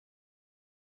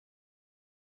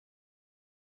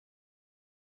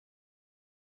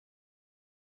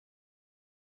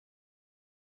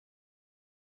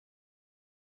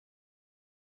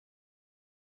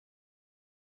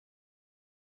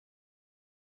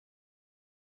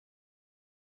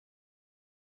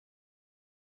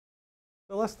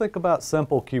So let's think about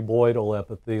simple cuboidal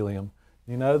epithelium.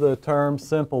 You know, the term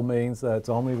simple means that it's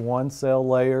only one cell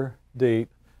layer deep,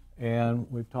 and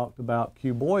we've talked about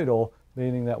cuboidal,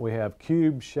 meaning that we have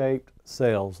cube-shaped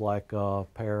cells like a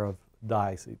pair of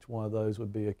dice. Each one of those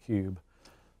would be a cube.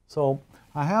 So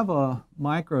I have a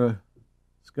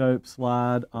microscope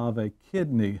slide of a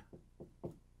kidney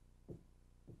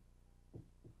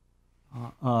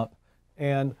up.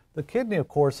 And the kidney, of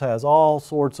course, has all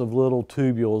sorts of little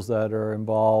tubules that are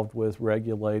involved with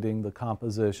regulating the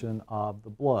composition of the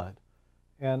blood.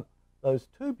 And those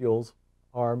tubules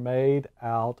are made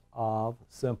out of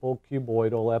simple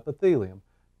cuboidal epithelium.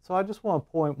 So I just want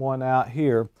to point one out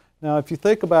here. Now, if you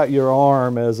think about your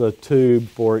arm as a tube,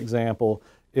 for example,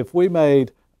 if we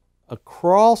made a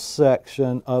cross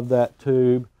section of that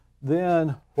tube,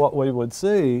 then what we would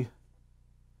see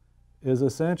is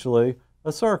essentially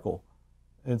a circle.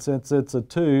 And since it's a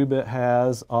tube, it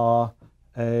has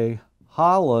a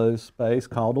hollow space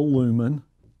called a lumen.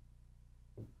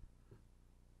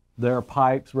 There are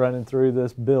pipes running through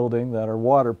this building that are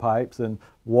water pipes, and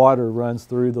water runs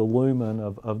through the lumen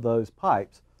of those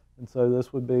pipes. And so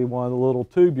this would be one of the little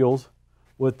tubules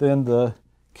within the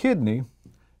kidney.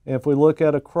 And if we look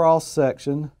at a cross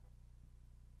section,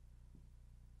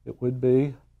 it would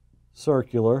be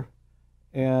circular,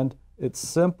 and it's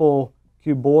simple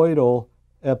cuboidal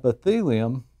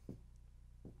epithelium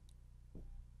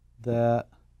that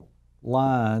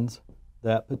lines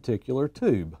that particular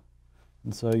tube.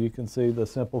 And so you can see the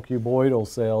simple cuboidal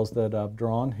cells that I've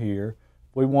drawn here.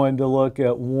 If we wanted to look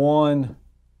at one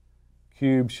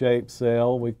cube-shaped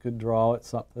cell, we could draw it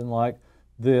something like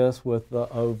this with the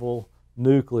oval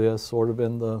nucleus sort of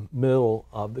in the middle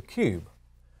of the cube.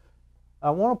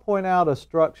 I want to point out a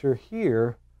structure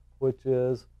here which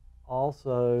is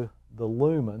also the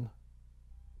lumen,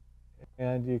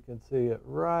 and you can see it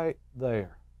right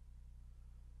there.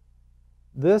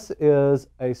 This is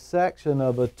a section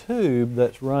of a tube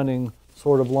that's running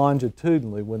sort of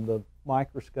longitudinally. When the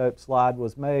microscope slide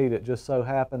was made, it just so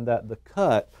happened that the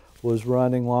cut was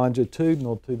running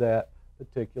longitudinal to that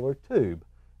particular tube.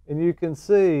 And you can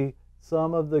see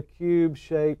some of the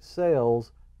cube-shaped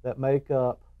cells that make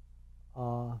up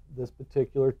this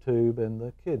particular tube in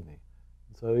the kidney.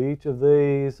 So each of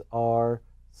these are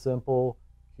simple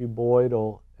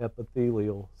cuboidal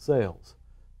epithelial cells.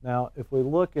 Now, if we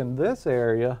look in this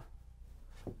area,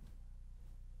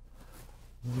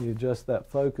 let me adjust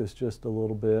that focus just a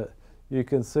little bit, you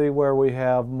can see where we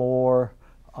have more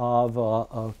of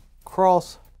a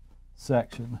cross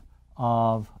section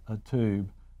of a tube.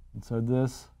 And so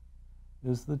this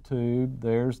is the tube,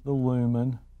 there's the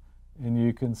lumen, and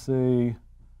you can see,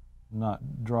 I'm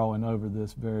not drawing over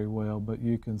this very well, but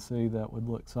you can see that would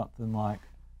look something like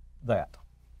that.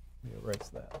 Let me erase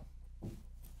that.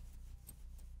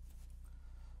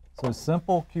 So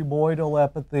simple cuboidal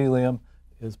epithelium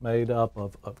is made up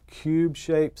of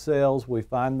cube-shaped cells. We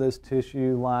find this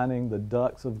tissue lining the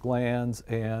ducts of glands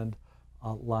and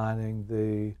lining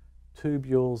the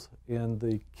tubules in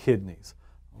the kidneys.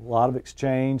 A lot of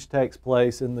exchange takes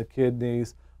place in the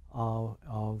kidneys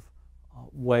of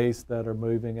waste that are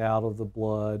moving out of the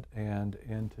blood and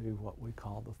into what we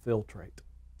call the filtrate.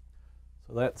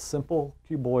 So that's simple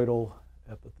cuboidal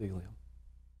epithelium.